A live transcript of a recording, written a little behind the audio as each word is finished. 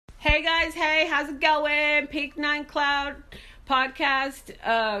Hey guys, hey, how's it going? Pink Nine Cloud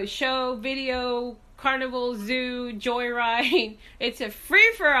podcast, show, video, carnival, zoo, joyride. It's a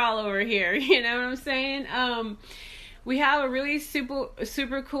free for all over here. You know what I'm saying? We have a really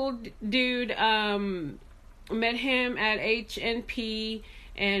super cool dude. Met him at HNP,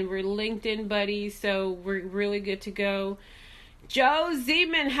 and we're LinkedIn buddies, so we're really good to go. Joe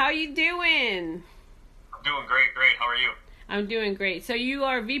Zeman, how you doing? I'm doing great. How are you? I'm doing great. So you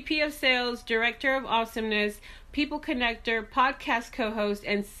are VP of Sales, Director of Awesomeness, People Connector, Podcast Co-host,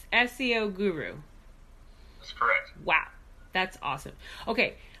 and SEO Guru. That's correct. Wow. That's awesome.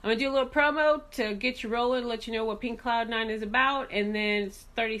 Okay, I'm going to do a little promo to get you rolling, let you know what Pink Cloud 9 is about, and then it's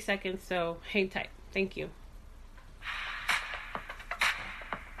 30 seconds, so hang tight. Thank you.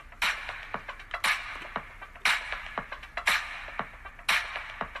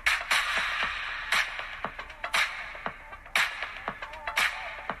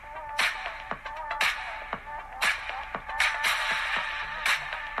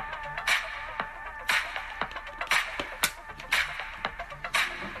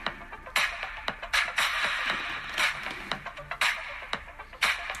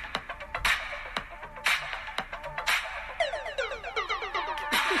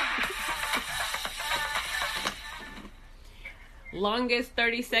 Longest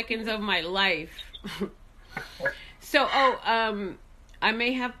 30 seconds of my life. So, I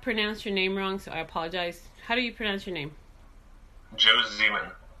may have pronounced your name wrong, so I apologize. How do you pronounce your name? Joe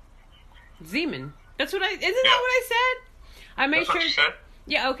Zeman. Zeman. That's what that what I said? I made That's sure. what you said?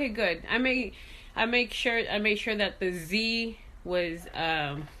 Yeah. Okay. Good. I made sure that the Z was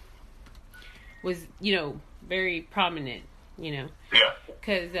very prominent. Yeah.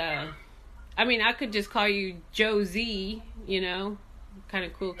 Because I could just call you Joe Z. Kind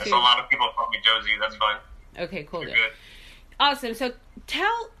of cool too. There's a lot of people call me Joe Z. That's fine. Okay. Cool. You're good. Awesome. So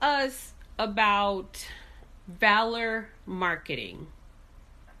tell us about Valor Marketing.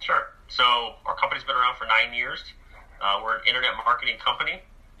 Sure. So our company's been around for 9 years. We're an internet marketing company.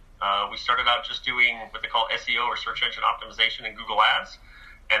 We started out just doing what they call SEO, or search engine optimization, in Google Ads.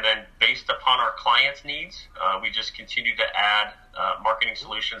 And then based upon our clients' needs, we just continue to add marketing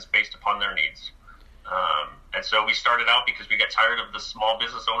solutions based upon their needs. And so we started out because we got tired of the small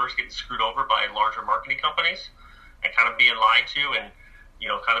business owners getting screwed over by larger marketing companies and kind of being lied to, and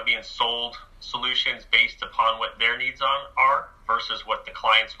kind of being sold solutions based upon what their needs are versus what the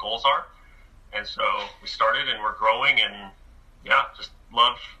client's goals are. And so we started, and we're growing, and just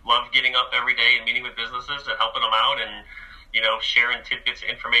love getting up every day and meeting with businesses and helping them out, and sharing tidbits of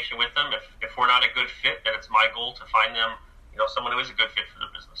information with them. If we're not a good fit, then it's my goal to find them someone who is a good fit for their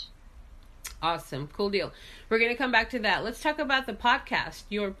business. Awesome. Cool deal. We're going to come back to that. Let's talk about the podcast,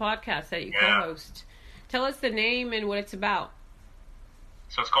 your podcast that you co-host. Tell us the name and what it's about.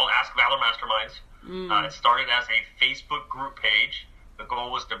 So it's called Ask Valor Masterminds. It started as a Facebook group page. The goal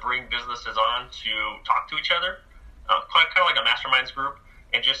was to bring businesses on to talk to each other, kind of like a masterminds group,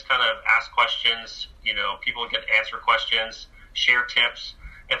 and just kind of ask questions. People get to answer questions, share tips.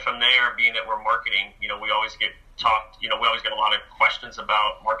 And from there, being that we're marketing, we always get we always get a lot of questions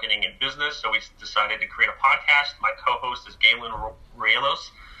about marketing and business. So we decided to create a podcast. My co-host is Galen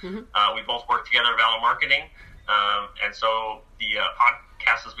Rielos. Mm-hmm. We both work together at Valor Marketing. And so the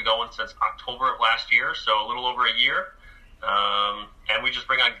podcast has been going since October of last year, so a little over a year. And we just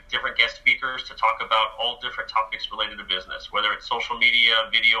bring on different guest speakers to talk about all different topics related to business, whether it's social media,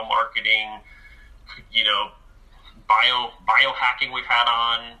 video marketing, biohacking we've had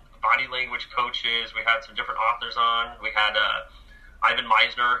on, body language coaches. We had some different authors on. We had Ivan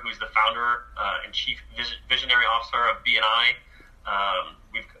Meisner, who's the founder and chief visionary officer of BNI.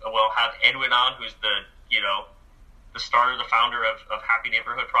 We've had Edwin on, who's the founder of Happy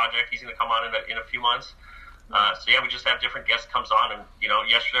Neighborhood Project. He's going to come on in a few months. We just have different guests comes on, and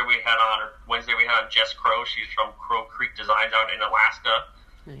Wednesday we had on Jess Crow. She's from Crow Creek Designs out in Alaska.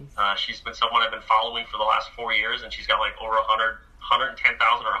 Nice. She's been someone I've been following for the last 4 years, and she's got like over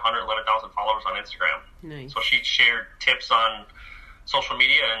 110,000 or 111,000 followers on Instagram. Nice. So she shared tips on social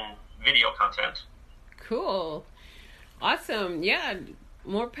media and video content. Cool. Awesome. Yeah.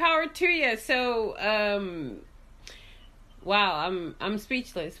 More power to you. So, wow, I'm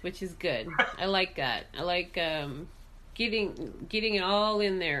speechless, which is good. I like that. I like getting it all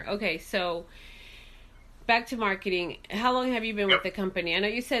in there. Okay, so back to marketing. How long have you been with the company? I know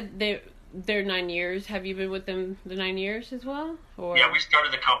you said they're 9 years. Have you been with them the 9 years as well? Or? Yeah, we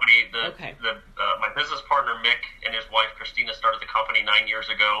started the company. My business partner Mick and his wife Christina started the company 9 years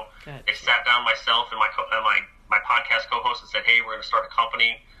ago. Gotcha. They sat down myself and my podcast co-host and said, "Hey, we're going to start a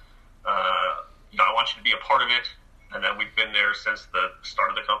company. I want you to be a part of it." And then we've been there since the start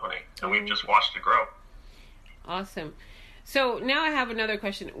of the company, and we've just watched it grow. Awesome. So now I have another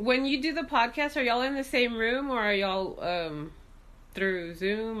question. When you do the podcast, are y'all in the same room, or are y'all through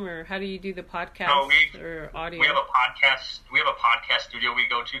Zoom, or how do you do the podcast or audio? We have a podcast studio we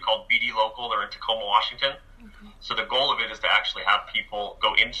go to called BD Local. They're in Tacoma, Washington. Okay. So the goal of it is to actually have people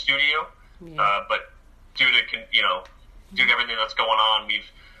go in studio, but due to everything that's going on,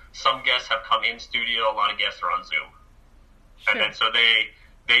 some guests have come in studio. A lot of guests are on Zoom, and then so they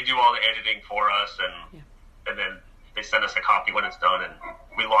do all the editing for us, and then they send us a copy when it's done, and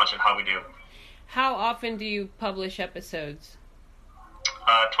we launch it how we do. How often do you publish episodes?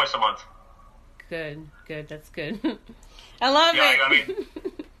 Twice a month. Good. That's good. I love it. I mean,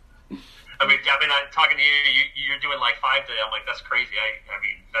 talking to you, you're doing like 5 today. I'm like, that's crazy. I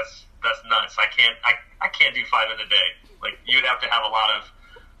mean, that's nuts. I can't do 5 in a day. Like, you'd have to have a lot of.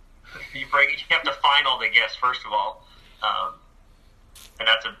 You have to find all the guests first of all, and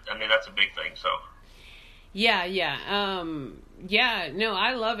that's a big thing. So. Yeah. No,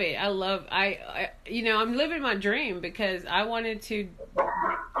 I love it. I'm living my dream because I wanted to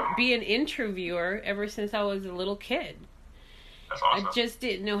be an interviewer ever since I was a little kid. That's awesome. I just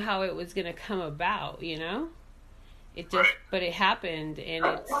didn't know how it was going to come about, but it happened, and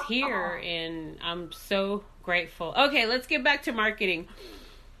it's here, and I'm so grateful. Okay, let's get back to marketing.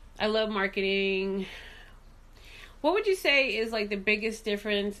 I love marketing. What would you say is like the biggest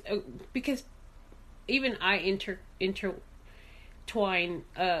difference? Because even I intertwine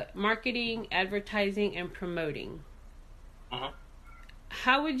marketing, advertising, and promoting. Mm-hmm.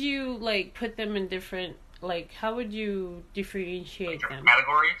 How would you put them in different? How would you differentiate them?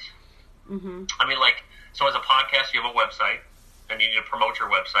 Categories. Mm-hmm. I mean, so as a podcast, you have a website, and you need to promote your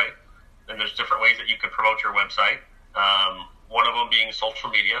website. And there's different ways that you could promote your website. One of them being social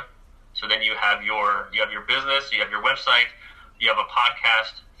media. So then you have your business, you have your website, you have a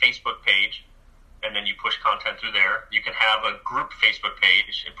podcast Facebook page, and then you push content through there. You can have a group Facebook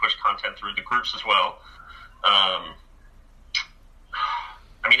page and push content through the groups as well.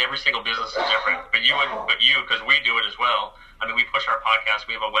 Every single business is different, but you, because we do it as well. I mean, we push our podcast.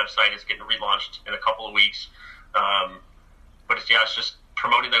 We have a website. It's getting relaunched in a couple of weeks. But it's just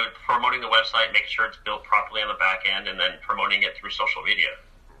promoting the website, making sure it's built properly on the back end, and then promoting it through social media.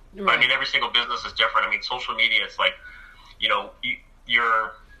 Right. But every single business is different. Social media, it's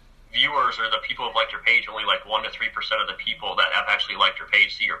your viewers or the people who've liked your page, only 1 to 3% of the people that have actually liked your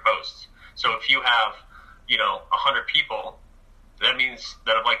page see your posts. So if you have, 100 people, that means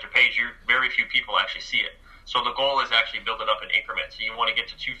that have liked your page, very few people actually see it. So the goal is actually build it up in increments. So you want to get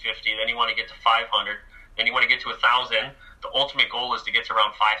to 250, then you want to get to 500, then you want to get to 1,000. The ultimate goal is to get to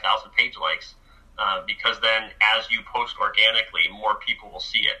around 5,000 page likes, because then as you post organically, more people will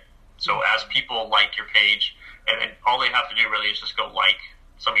see it. So as people like your page, and then all they have to do really is just go like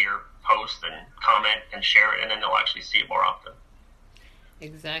some of your posts and comment and share it, and then they'll actually see it more often.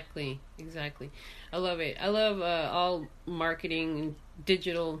 Exactly. I love it. I love all marketing and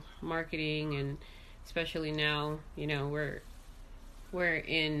digital marketing, and especially now, we're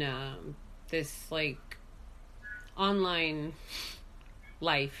in this online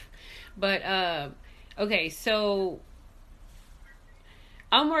life. But okay, so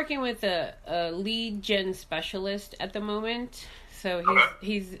I'm working with a lead gen specialist at the moment. So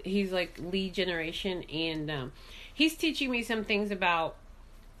he's lead generation, and he's teaching me some things about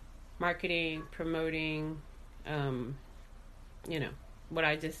marketing, promoting, what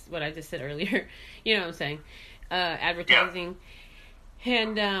I just said earlier. You know what I'm saying? Advertising. Yeah.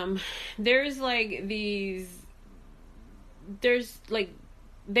 And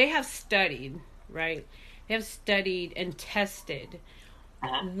they have studied, right? They have studied and tested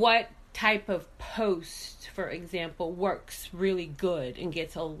what type of post, for example, works really good and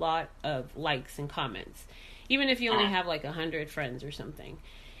gets a lot of likes and comments, even if you only have 100 friends or something,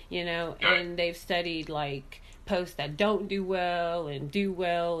 and they've studied posts that don't do well and do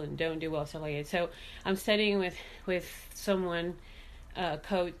well and don't do well, stuff like that. So I'm studying with someone,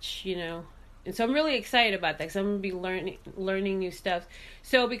 coach, and so I'm really excited about that because I'm going to be learning new stuff.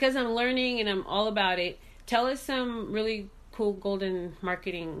 So because I'm learning and I'm all about it, tell us some really cool golden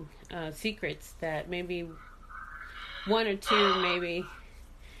marketing secrets that maybe one or two, maybe.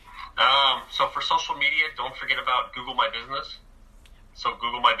 So for social media, don't forget about Google My Business. So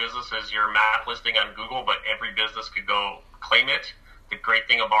Google My Business is your map listing on Google, but every business could go claim it. The great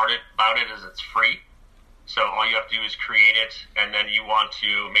thing about it is it's free. So all you have to do is create it, and then you want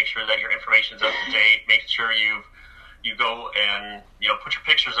to make sure that your information's up to date. Make sure you go and put your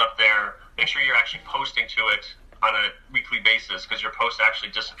pictures up there. Make sure you're actually posting to it on a weekly basis, because your posts actually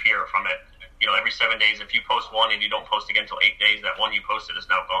disappear from it every 7 days, if you post one and you don't post again until 8 days, that one you posted is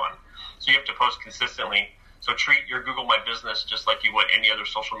now gone. So you have to post consistently. So treat your Google My Business just like you would any other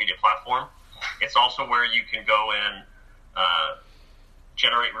social media platform. It's also where you can go and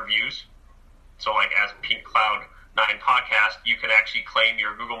generate reviews. So like as Pink Cloud 9 Podcast, you can actually claim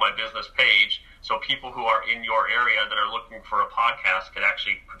your Google My Business page. So people who are in your area that are looking for a podcast could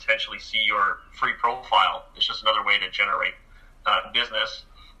actually potentially see your free profile. It's just another way to generate business.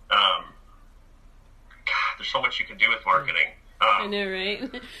 God, there's so much you can do with marketing. I know,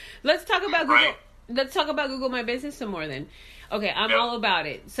 right? Let's talk about Google. Right? Let's talk about Google My Business some more then. Okay, I'm all about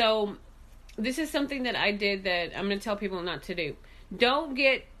it. So this is something that I did that I'm going to tell people not to do.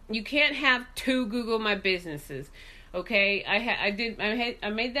 You can't have two Google My Businesses. Okay, I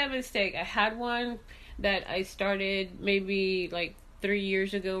made that mistake. I had one that I started maybe like 3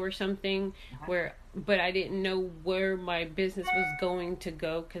 years ago or something, but I didn't know where my business was going to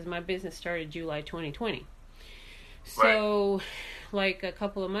go because my business started July 2020. So, like a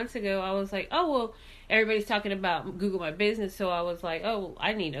couple of months ago, I was like, oh, well, everybody's talking about Google My Business. So I was like, oh, well,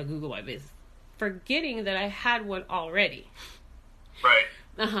 I need a Google My Business. Forgetting that I had one already. Right.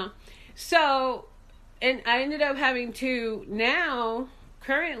 So, and I ended up having two. Now,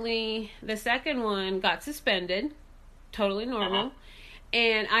 currently, the second one got suspended. Totally normal.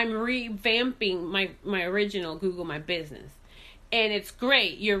 And I'm revamping my original Google My Business. And it's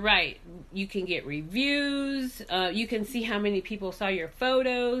great. You're right. You can get reviews. You can see how many people saw your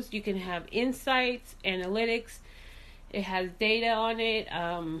photos. You can have insights, analytics. It has data on it.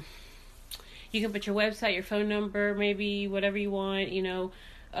 You can put your website, your phone number, maybe whatever you want,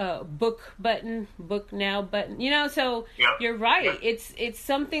 book button, book now button, so You're right. Yep. It's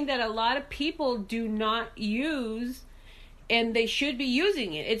something that a lot of people do not use, and they should be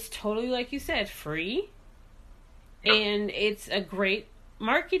using it. It's totally, like you said, free. Yep. And it's a great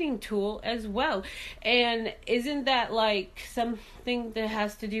marketing tool as well. And isn't that like something that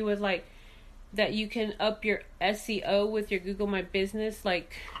has to do with like that you can up your SEO with your Google My Business?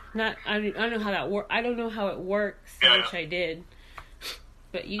 Like, I don't know how that works. I don't know how it works. I wish I did,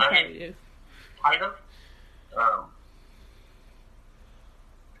 but you probably do. Kind of.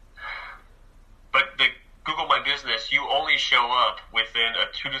 But the Google My Business, you only show up within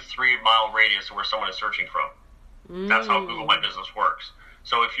a 2 to 3 mile radius of where someone is searching from. That's how Google My Business works.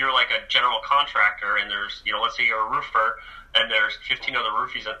 So if you're like a general contractor and there's, let's say you're a roofer and there's 15 other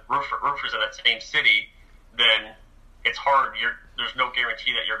roofers in that same city, then it's hard. There's no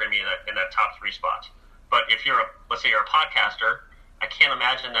guarantee that you're going to be in that top 3 spots. But if let's say you're a podcaster, I can't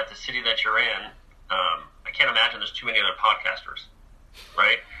imagine that the city that you're in, I can't imagine there's too many other podcasters,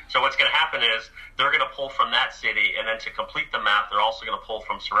 right? So what's going to happen is they're going to pull from that city, and then to complete the map, they're also going to pull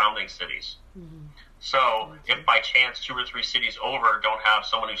from surrounding cities. Mm-hmm. So if by chance 2 or 3 cities over don't have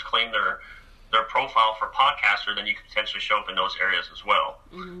someone who's claimed their profile for podcaster, then you can potentially show up in those areas as well.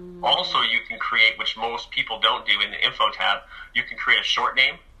 Mm-hmm. Also, you can create, which most people don't do in the info tab, you can create a short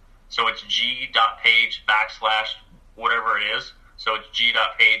name. So it's g.page / whatever it is. So it's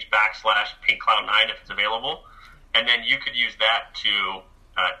g.page / pinkcloud9 if it's available. And then you could use that to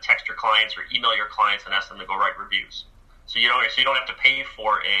text your clients or email your clients and ask them to go write reviews. So you don't have to pay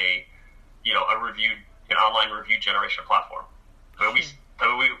for an online review generation platform. We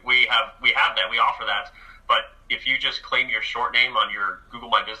have that. We offer that. But if you just claim your short name on your Google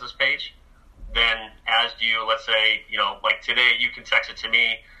My Business page, then as you, let's say, like today, you can text it to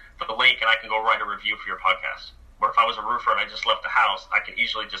me for the link and I can go write a review for your podcast. Or if I was a roofer and I just left the house, I can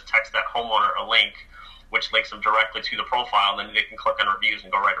easily just text that homeowner a link, which links them directly to the profile, and then they can click on reviews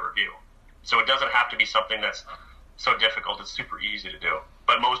and go write a review. So it doesn't have to be something that's so difficult. It's super easy to do.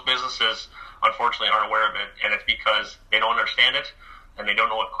 But most businesses, unfortunately, aren't aware of it, and it's because they don't understand it, and they don't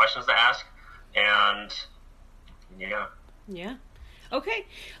know what questions to ask, and Yeah. Okay,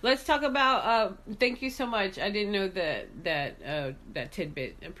 let's talk about, thank you so much. I didn't know that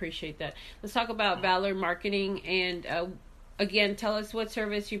tidbit. Appreciate that. Let's talk about Valor Marketing, and again, tell us what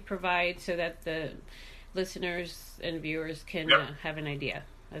service you provide so that the listeners and viewers can have an idea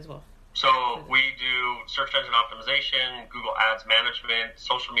as well. So we do search engine optimization, Google Ads management,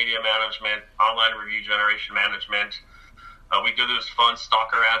 social media management, online review generation management. We do those fun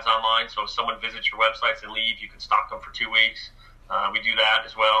stalker ads online. So if someone visits your websites and leave, you can stalk them for 2 weeks. We do that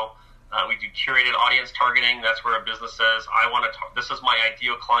as well. We do curated audience targeting. That's where a business says, this is my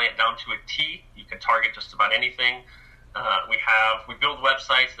ideal client down to a T. You can target just about anything. We build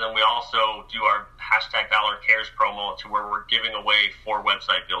websites, and then we also do our #ValorCares promo to where we're giving away 4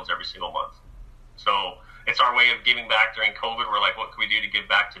 website builds every single month. So it's our way of giving back during COVID. We're like, what can we do to give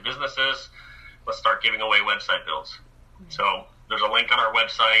back to businesses? Let's start giving away website builds. So there's a link on our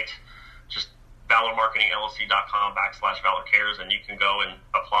website. Just ValorMarketingLLC.com/ValorCares, and you can go and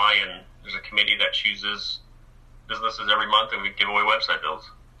apply, and there's a committee that chooses businesses every month, and we give away website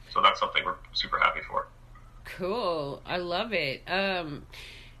builds. So that's something we're super happy for. Cool. I love it. The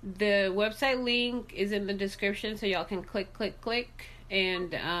website link is in the description, so y'all can click.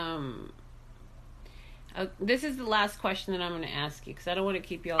 And this is the last question that I'm going to ask you, because I don't want to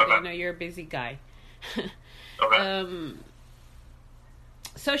keep you all day. I know you're a busy guy. Okay.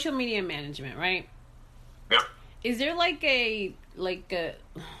 Social media management, right? Yep. Is there like a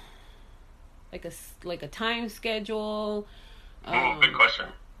time schedule? Good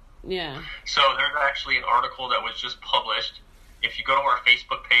question. Yeah. So there's actually an article that was just published. If you go to our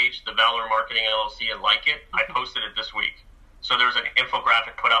Facebook page, the Valor Marketing LLC, and like it, I posted it this week. So there's an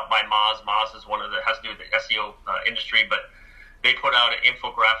infographic put out by Moz. Moz is one of the, has to do with the SEO industry, but they put out an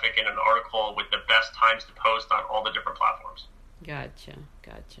infographic and an article with the best times to post on all the different platforms. Gotcha.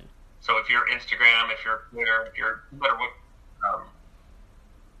 So if you're Instagram, if you're Twitter, if you're no matter what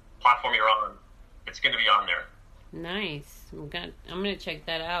platform you're on, it's going to be on there. Nice. I'm gonna check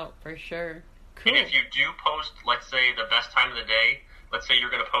that out for sure. Cool. And if you do post, let's say the best time of the day, let's say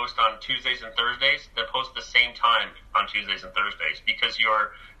you're going to post on Tuesdays and Thursdays, then post the same time on Tuesdays and Thursdays, because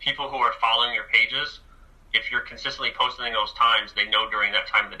your people who are following your pages, if you're consistently posting those times, they know during that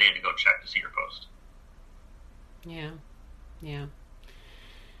time of the day to go check to see your post. Yeah.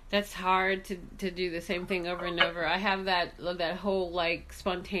 That's hard to do the same thing over and over. I have that whole like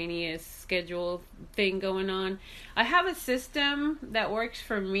spontaneous schedule thing going on. I have a system that works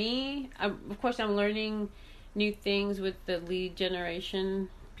for me. Of course, I'm learning new things with the lead generation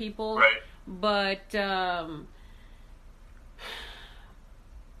people. Right. But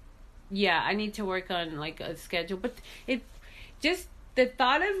yeah, I need to work on like a schedule. But it just the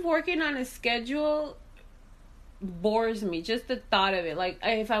thought of working on a schedule bores me, just the thought of it. Like,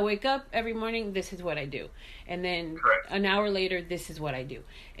 if I wake up every morning, this is what I do, and then an hour later, this is what I do,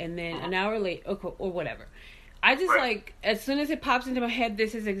 and then an hour later, or whatever. I just like, as soon as it pops into my head,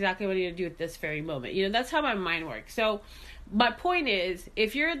 this is exactly what I need to do at this very moment. That's how my mind works. So my point is,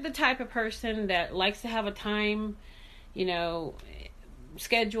 if you're the type of person that likes to have a time,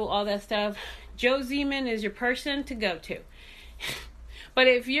 schedule, all that stuff, Joe Zeman is your person to go to. But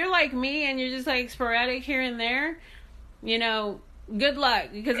if you're like me and you're just like sporadic here and there, good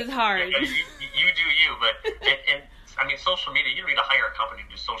luck, because it's hard. Yeah, you do you, but and I mean, social media, you don't need to hire a company to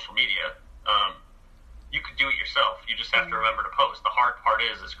do social media. You could do it yourself. You just have to remember to post. The hard part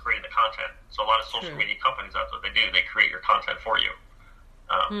is creating the content. So a lot of social media companies, that's what they do. They create your content for you,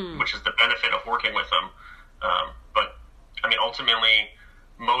 which is the benefit of working with them. But I mean, ultimately,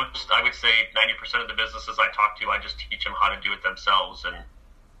 I would say 90% of the businesses I talk to, I just teach them how to do it themselves, and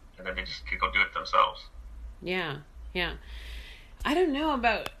then they just go do it themselves. Yeah. I don't know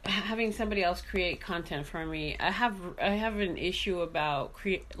about having somebody else create content for me. I have an issue about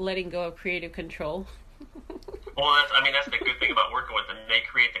letting go of creative control. Well, that's the good thing about working with them. They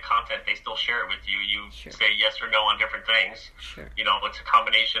create the content, they still share it with you. You say yes or no on different things. Sure. It's a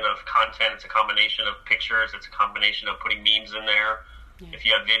combination of content, it's a combination of pictures, it's a combination of putting memes in there. Yeah. If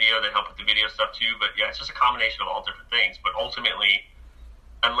you have video, they help with the video stuff too. But yeah, it's just a combination of all different things. But ultimately,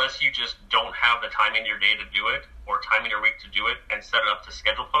 unless you just don't have the time in your day to do it, or time in your week to do it, and set it up to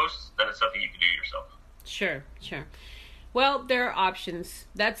schedule posts, then it's something you can do yourself. Sure. Well, there are options.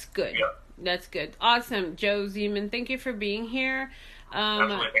 That's good. Yeah. That's good. Awesome. Joe Zeman, thank you for being here.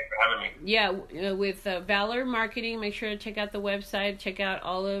 Absolutely. Thanks for having me. Yeah, with Valor Marketing, make sure to check out the website. Check out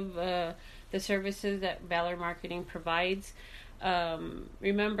all of the services that Valor Marketing provides.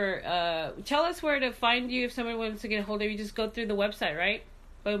 Remember, tell us where to find you if somebody wants to get a hold of you. Just go through the website, right?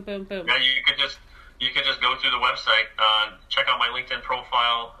 Boom. Yeah, you could just go through the website, check out my LinkedIn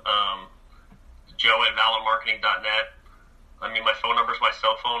profile, joe@valormarketing.net. I mean, my phone number is my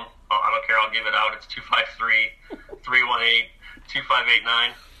cell phone. I don't care. I'll give it out. It's 253-318-2589.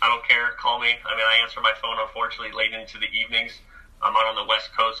 I don't care. Call me. I mean, I answer my phone, unfortunately, late into the evenings. I'm out on the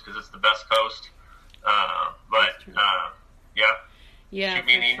West Coast because it's the best coast. Yeah. Shoot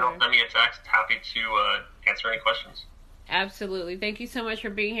me an email, send me a text. Happy to answer any questions. Absolutely. Thank you so much for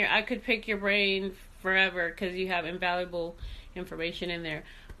being here. I could pick your brain forever because you have invaluable information in there.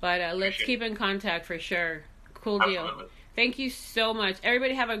 But let's keep in contact for sure. Cool deal. Absolutely. Thank you so much.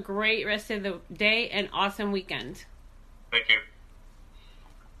 Everybody have a great rest of the day and awesome weekend. Thank you.